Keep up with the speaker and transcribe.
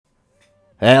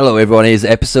Hello everyone, it is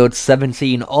episode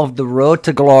 17 of the Road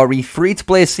to Glory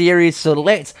free-to-play series, so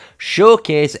let's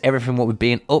showcase everything what we've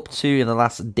been up to in the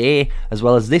last day, as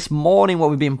well as this morning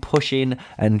what we've been pushing,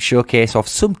 and showcase off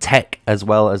some tech, as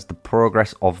well as the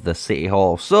progress of the City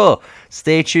Hall. So,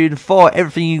 stay tuned for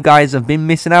everything you guys have been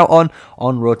missing out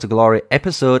on Road to Glory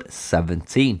episode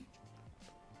 17.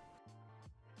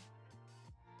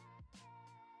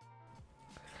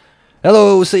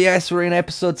 Hello, so yes, we're in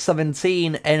episode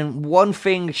 17, and one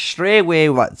thing straight away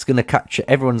that's going to catch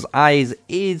everyone's eyes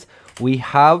is we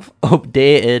have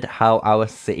updated how our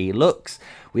city looks.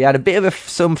 We had a bit of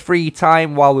some free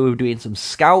time while we were doing some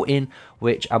scouting,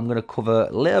 which I'm going to cover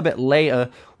a little bit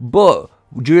later, but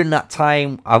during that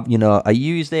time, I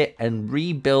used it and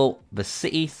rebuilt the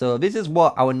city. So this is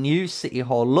what our new city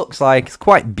hall looks like. It's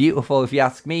quite beautiful if you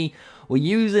ask me. We're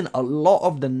using a lot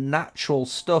of the natural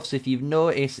stuff. So if you've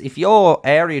noticed, if your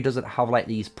area doesn't have like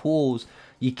these pools,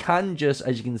 you can just,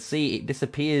 as you can see, it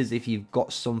disappears if you've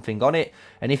got something on it.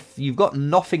 And if you've got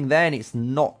nothing there and it's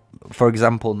not, for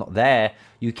example, not there,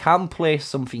 you can place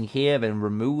something here, then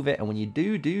remove it. And when you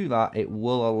do that, it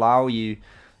will allow you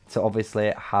to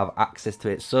obviously have access to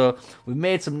it. So we've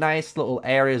made some nice little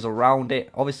areas around it.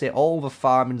 Obviously all the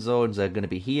farming zones are going to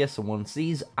be here, so once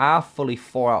these are fully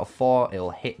 4 out of 4,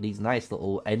 it'll hit these nice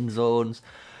little end zones.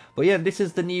 But yeah, this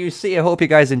is the new city. I hope you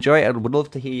guys enjoy it. I would love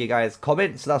to hear you guys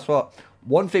comment. So that's what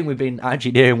one thing we've been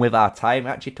actually doing with our time. It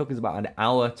actually took us about an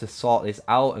hour to sort this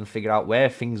out and figure out where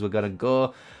things were going to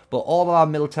go. But all of our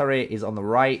military is on the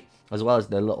right, as well as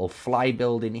the little fly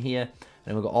building here.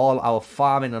 And we've got all our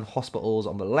farming and hospitals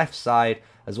on the left side,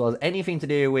 as well as anything to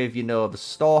do with, the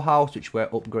storehouse, which we're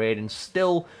upgrading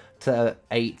still to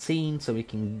 18, so we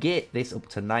can get this up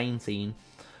to 19.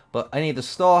 But any of the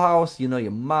storehouse,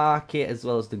 your market, as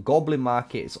well as the goblin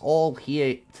market, it's all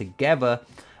here together.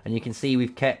 And you can see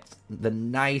we've kept the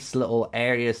nice little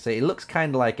areas, so it looks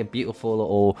kind of like a beautiful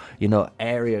little,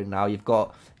 area now. You've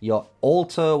got your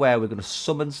altar where we're going to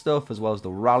summon stuff, as well as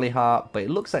the rally heart, but it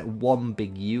looks like one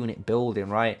big unit building,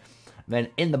 right? And then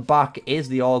in the back is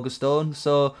the auger stone.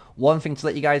 So one thing to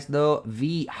let you guys know,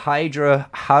 the Hydra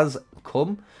has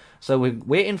come. So we're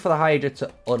waiting for the Hydra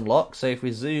to unlock. So if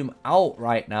we zoom out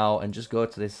right now and just go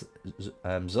to this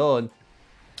zone,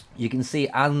 you can see,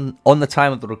 and on the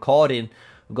time of the recording,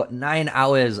 we've got 9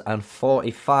 hours and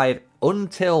 45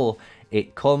 until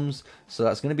it comes. So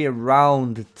that's going to be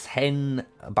around 10,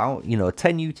 about 10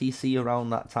 UTC around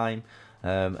that time.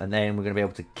 And then we're going to be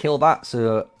able to kill that.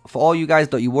 So for all you guys,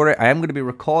 don't you worry, I am going to be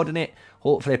recording it,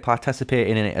 hopefully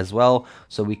participating in it as well,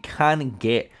 so we can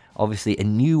get obviously a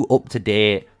new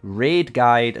up-to-date raid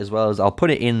guide, as well as I'll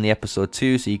put it in the episode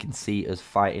 2 so you can see us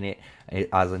fighting it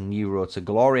as a new Road to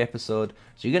Glory episode.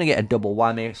 So you're going to get a double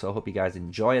whammy, so I hope you guys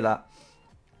enjoy that.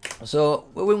 So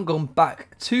when we're going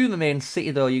back to the main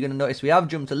city though, you're going to notice we have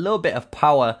jumped a little bit of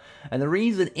power, and the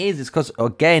reason is because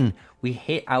again we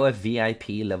hit our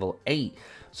VIP level 8.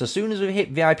 So as soon as we hit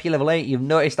VIP level 8, you've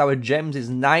noticed our gems is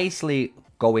nicely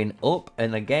going up,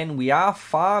 and again we are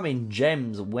farming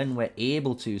gems when we're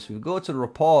able to. So if we go to the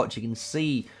reports, you can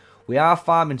see we are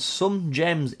farming some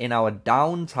gems in our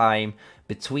downtime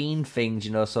between things,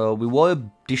 so we were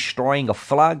destroying a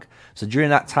flag. So during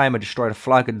that time I destroyed a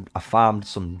flag and I farmed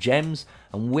some gems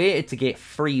and waited to get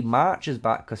 3 marches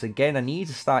back, because again I need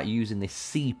to start using this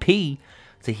CP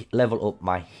to level up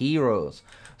my heroes.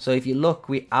 So if you look,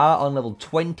 we are on level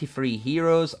 23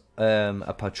 heroes,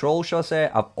 a patrol shall I say.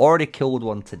 I've already killed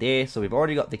one today, so we've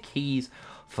already got the keys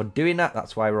for doing that.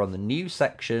 That's why we're on the new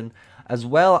section. As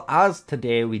well as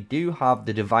today, we do have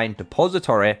the Divine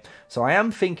Depository. So I am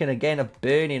thinking again of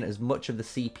burning as much of the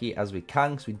CP as we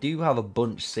can, because we do have a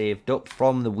bunch saved up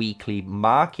from the weekly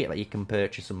market that you can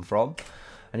purchase them from.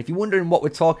 And if you're wondering what we're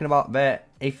talking about there,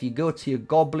 if you go to your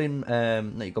goblin,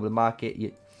 not your goblin market,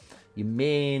 your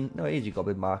main, no, it is your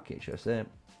goblin market, should I say.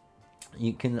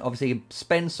 You can obviously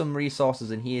spend some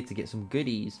resources in here to get some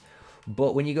goodies.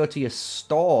 But when you go to your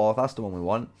store, that's the one we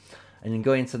want, and then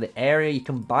go into the area, you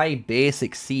can buy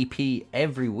basic CP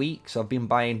every week. So I've been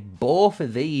buying both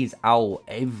of these out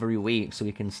every week, so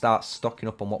we can start stocking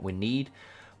up on what we need.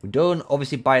 We don't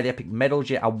obviously buy the epic medals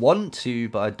yet. I want to,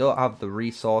 but I don't have the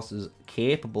resources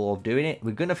capable of doing it.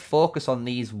 We're going to focus on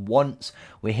these once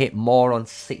we hit more on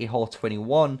City Hall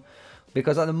 21.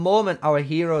 Because at the moment, our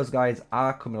heroes, guys,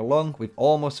 are coming along. We've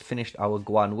almost finished our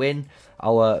Guan win.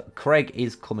 Our Craig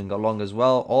is coming along as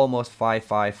well. Almost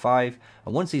 555.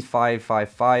 And once he's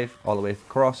 555 all the way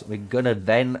across, we're going to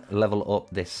then level up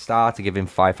this star to give him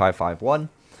 5551.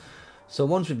 So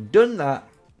once we've done that,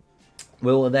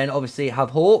 we will then obviously have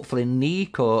hopefully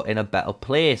Nico in a better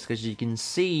place. Because you can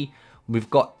see We've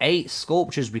got 8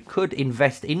 sculptures we could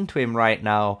invest into him right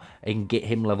now and get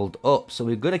him leveled up. So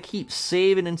we're going to keep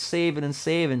saving and saving and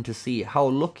saving to see how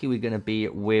lucky we're going to be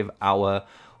with our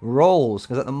rolls.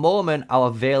 Because at the moment, our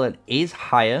Valen is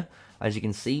higher, as you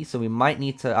can see. So we might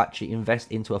need to actually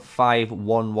invest into a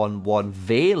 5-1-1-1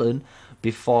 Valen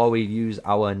before we use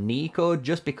our Nico,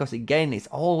 just because again it's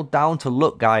all down to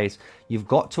luck, guys. You've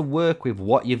got to work with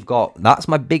what you've got. That's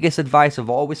my biggest advice I've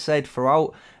always said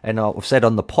throughout, and I've said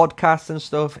on the podcast and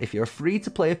stuff. If you're a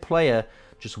free-to-play player,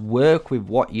 just work with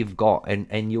what you've got,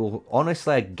 and you'll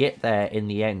honestly get there in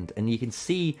the end. And you can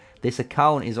see this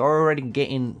account is already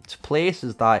getting to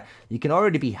places that you can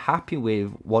already be happy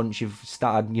with once you've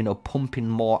started, you know, pumping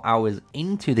more hours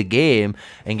into the game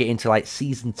and get into like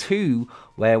Season 2,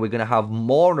 where we're going to have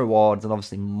more rewards and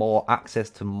obviously more access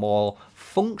to more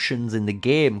functions in the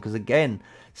game. Because again,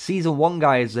 Season 1,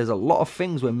 guys, there's a lot of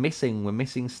things we're missing. We're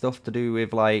missing stuff to do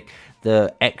with like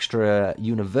the extra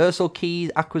universal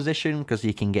keys acquisition, because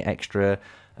you can get extra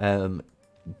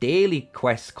daily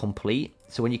quests complete.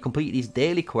 So when you complete these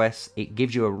daily quests, it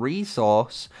gives you a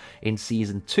resource in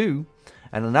Season 2,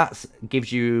 and then that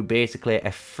gives you basically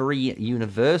a free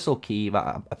universal key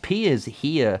that appears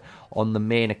here on the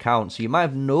main account. So you might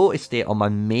have noticed it on my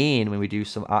main when we do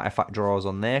some artifact draws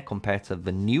on there compared to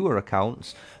the newer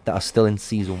accounts that are still in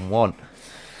Season 1.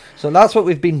 So that's what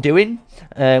we've been doing.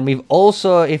 We've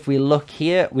also, if we look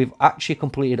here, we've actually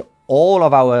completed all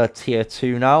of our tier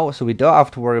 2 now, so we don't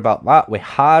have to worry about that. We're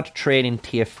hard training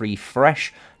tier 3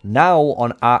 fresh now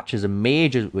on archers and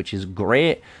mages, which is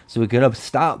great. So we're going to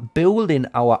start building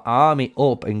our army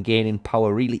up and gaining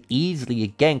power really easily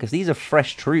again, because these are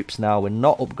fresh troops now. We're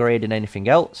not upgrading anything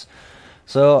else.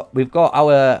 So we've got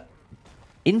our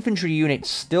infantry units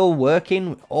still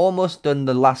working, almost done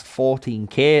the last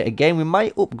 14k. Again, we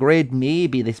might upgrade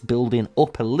maybe this building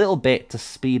up a little bit to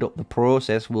speed up the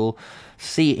process. We'll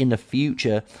see in the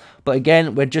future. But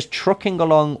again, we're just trucking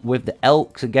along with the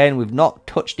elks. Again, we've not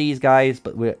touched these guys,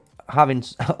 but we're having,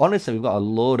 honestly, we've got a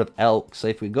load of elks. So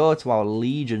if we go to our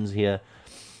legions here,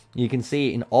 you can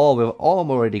see in all, we've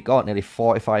already got nearly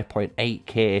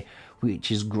 45.8k, which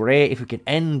is great. If we can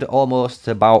end almost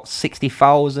about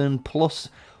 60,000 plus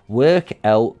work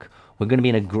elk, we're going to be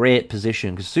in a great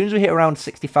position. Because as soon as we hit around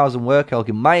 60,000 work elk,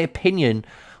 in my opinion,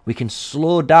 we can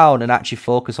slow down and actually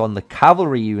focus on the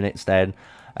cavalry units then.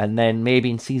 And then maybe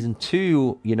in Season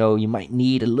 2, you know, you might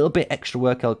need a little bit extra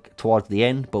work elk towards the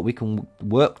end, but we can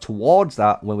work towards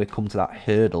that when we come to that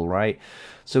hurdle, right?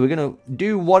 So we're going to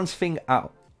do one thing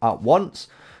at once.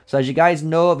 So as you guys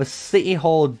know, the city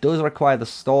hall does require the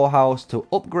storehouse to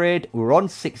upgrade. We're on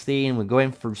 16, we're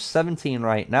going through 17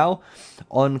 right now.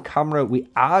 On camera, we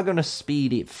are going to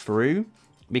speed it through,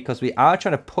 because we are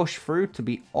trying to push through, to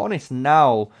be honest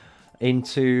now,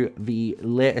 into the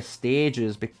later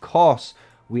stages, because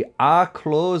we are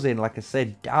closing, like I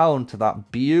said, down to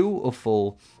that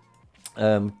beautiful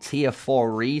tier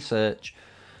 4 research.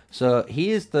 So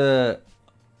here's the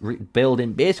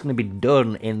building, basically going to be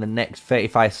done in the next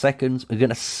 35 seconds. We're going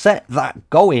to set that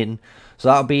going, so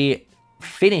that'll be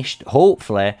finished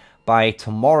hopefully by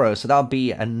tomorrow. So that'll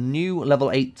be a new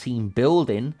level 18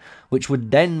 building, which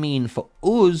would then mean for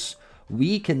us,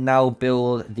 we can now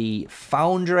build the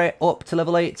foundry up to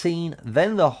level 18,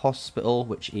 then the hospital,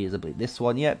 which is, I believe, this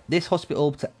one, yep, this hospital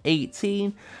up to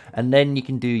 18, and then you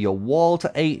can do your wall to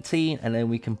 18, and then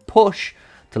we can push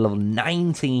to level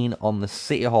 19 on the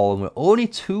city hall. And we're only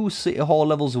 2 city hall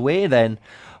levels away then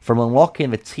from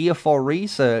unlocking the tier 4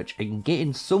 research and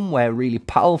getting somewhere really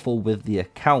powerful with the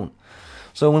account.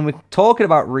 So when we're talking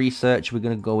about research, we're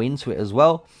going to go into it as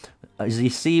well. As you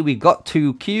see, we've got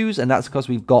 2 queues, and that's because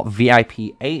we've got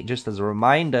VIP 8, just as a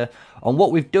reminder. And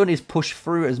what we've done is push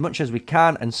through as much as we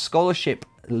can, and scholarship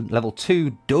level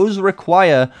 2 does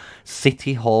require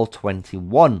City Hall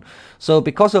 21. So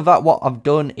because of that, what I've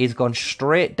done is gone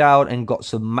straight down and got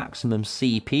some maximum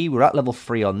CP. We're at level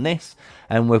 3 on this,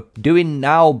 and we're doing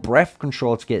now breath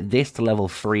control to get this to level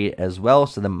 3 as well,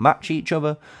 so they match each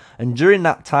other. And during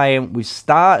that time, we've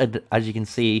started, as you can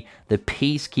see, the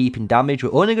peacekeeping damage.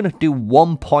 We're only going to do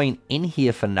 1 point in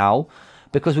here for now,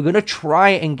 because we're going to try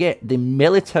and get the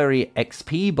military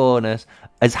XP bonus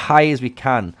as high as we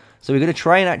can. So we're going to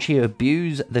try and actually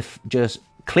abuse the just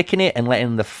clicking it and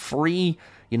letting the free,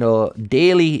 you know,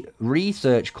 daily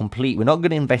research complete. We're not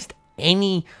going to invest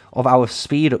any of our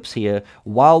speed ups here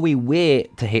while we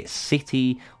wait to hit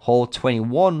City Hall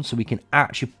 21, so we can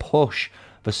actually push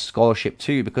for scholarship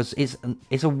too, because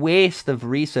it's a waste of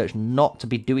research not to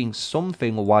be doing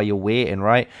something while you're waiting,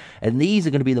 right? And these are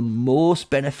going to be the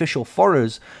most beneficial for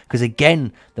us, because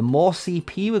again, the more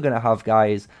CP we're going to have,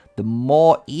 guys, the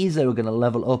more easier we're going to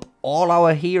level up all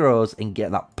our heroes and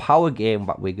get that power game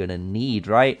that we're going to need,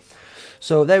 right?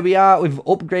 So there we are. We've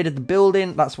upgraded the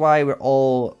building. That's why we're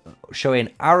all showing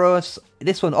arrows.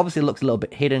 This one obviously looks a little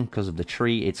bit hidden because of the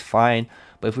tree. It's fine.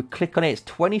 But if we click on it, it's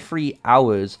 23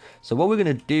 hours. So what we're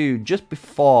going to do just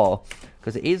before,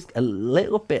 because it is a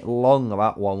little bit long,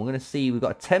 that one, we're going to see we've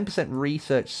got a 10%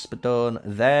 research stone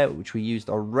there, which we used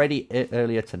already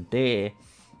earlier today.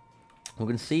 We're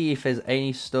going to see if there's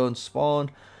any stone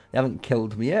spawn. They haven't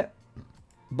killed me yet.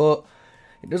 But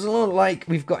it doesn't look like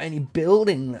we've got any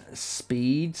building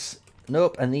speeds.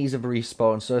 Nope, and these have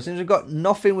respawned. So since we've got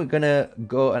nothing, we're going to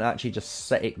go and actually just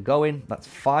set it going. That's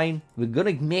fine. We're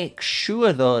going to make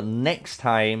sure, though, next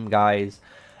time, guys,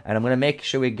 and I'm going to make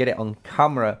sure we get it on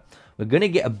camera, we're going to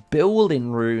get a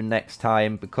building rune next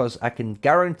time, because I can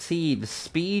guarantee the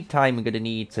speed time we're going to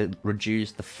need to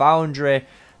reduce the foundry,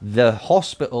 the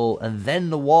hospital, and then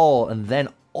the wall, and then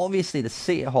obviously the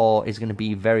city hall is going to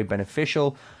be very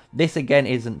beneficial. This again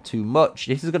isn't too much.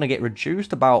 This is going to get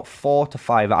reduced about 4 to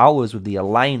 5 hours with the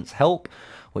Alliance help,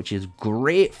 which is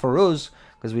great for us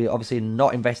because we're obviously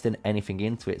not investing anything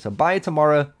into it. So by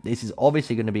tomorrow, this is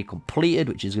obviously going to be completed,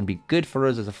 which is going to be good for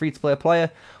us as a free-to-play player.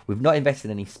 We've not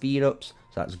invested any speed ups,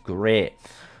 so that's great.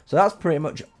 So that's pretty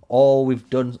much all we've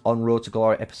done on Road to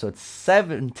Glory episode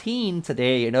 17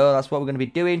 today. You know, that's what we're going to be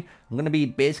doing. I'm going to be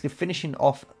basically finishing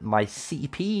off my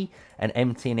CP and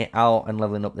emptying it out and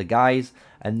leveling up the guys.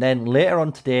 And then later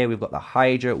on today, we've got the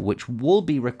Hydra, which will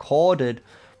be recorded.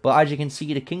 But as you can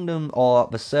see, the kingdom or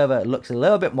the server looks a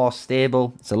little bit more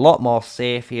stable. It's a lot more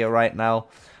safe here right now.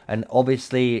 And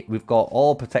obviously, we've got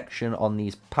all protection on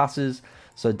these passes.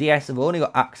 So DS have only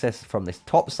got access from this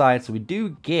top side. So we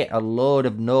do get a load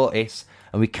of notice.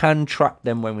 And we can track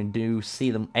them when we do see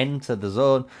them enter the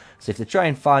zone. So if they try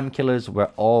and find killers,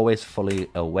 we're always fully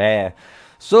aware.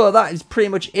 So that is pretty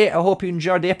much it. I hope you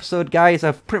enjoyed the episode, guys.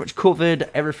 I've pretty much covered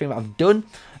everything that I've done.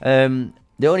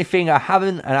 The only thing I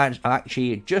haven't, and I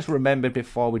actually just remembered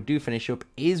before we do finish up,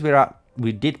 is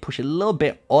we did push a little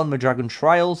bit on the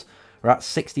Dragontrials. We're at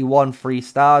 61 free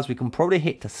stars. We can probably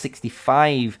hit to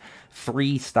 65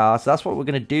 free stars. So that's what we're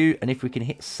going to do. And if we can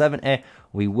hit 70,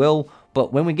 we will.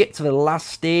 But when we get to the last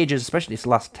stages, especially this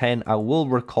last 10, I will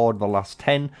record the last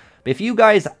 10. But if you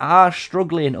guys are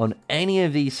struggling on any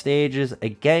of these stages,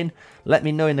 again, let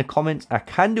me know in the comments. I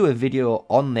can do a video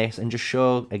on this and just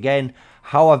show, again,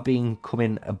 how I've been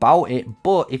coming about it.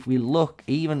 But if we look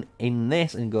even in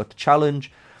this and go to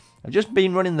challenge, I've just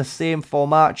been running the same 4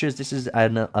 marches. This is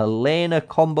an Elena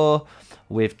combo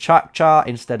with Cha-Cha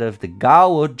instead of the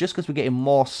Garwood, just because we're getting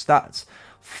more stats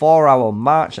for our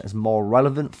march that's more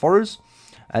relevant for us.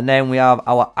 And then we have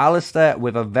our Alistair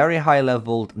with a very high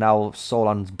leveled now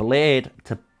Solon's Blade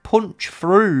to punch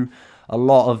through a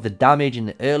lot of the damage in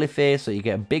the early phase. So you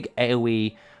get a big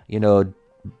AoE, you know,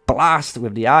 blast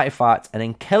with the artifact. And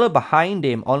then Killer behind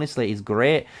him, honestly, is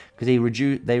great because they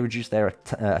reduce their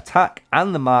attack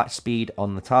and the march speed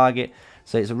on the target.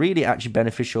 So it's really actually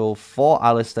beneficial for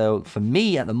Alistair, for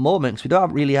me at the moment, because we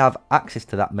don't really have access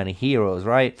to that many heroes,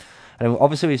 right? And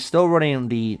obviously we're still running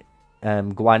the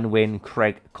Gwanwyn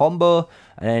Craig combo,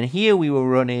 and then here we were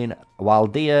running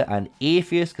Waldia and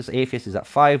Atheist, because Atheist is at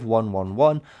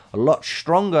 5111, a lot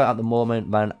stronger at the moment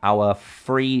than our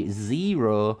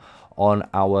 3-0 on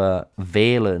our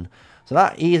Valen. So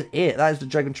that is it. That is the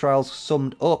Dragontrials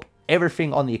summed up.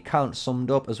 Everything on the account summed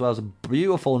up, as well as a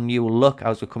beautiful new look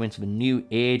as we come into the new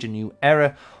age, a new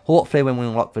era, hopefully when we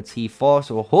unlock the T4.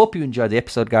 So I hope you enjoyed the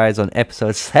episode, guys, on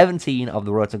episode 17 of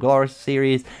the Road to Glory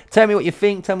series. Tell me what you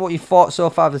think, tell me what you thought so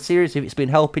far of the series, if it's been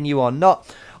helping you or not.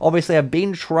 Obviously, I've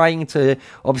been trying to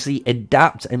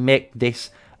adapt and make this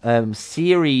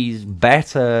series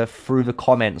better through the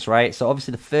comments, right? So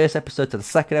obviously the first episode to the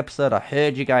second episode, I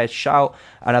heard you guys shout,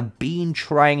 and I've been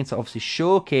trying to obviously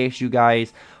showcase you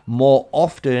guys more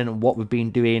often what we've been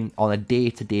doing on a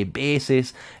day-to-day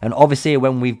basis. And obviously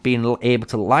when we've been able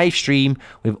to live stream,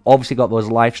 we've obviously got those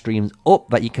live streams up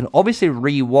that you can obviously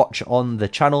re-watch on the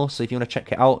channel. So if you want to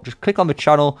check it out, just click on the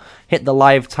channel, hit the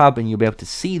live tab, and you'll be able to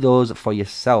see those for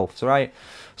yourselves, right?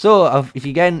 So, if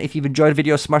you've enjoyed the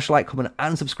video, smash like, comment,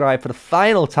 and subscribe for the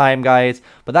final time, guys.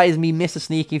 But that is me,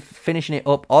 MrSneakyy, finishing it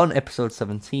up on episode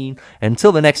 17.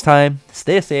 Until the next time,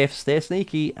 stay safe, stay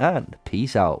sneaky, and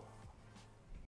peace out.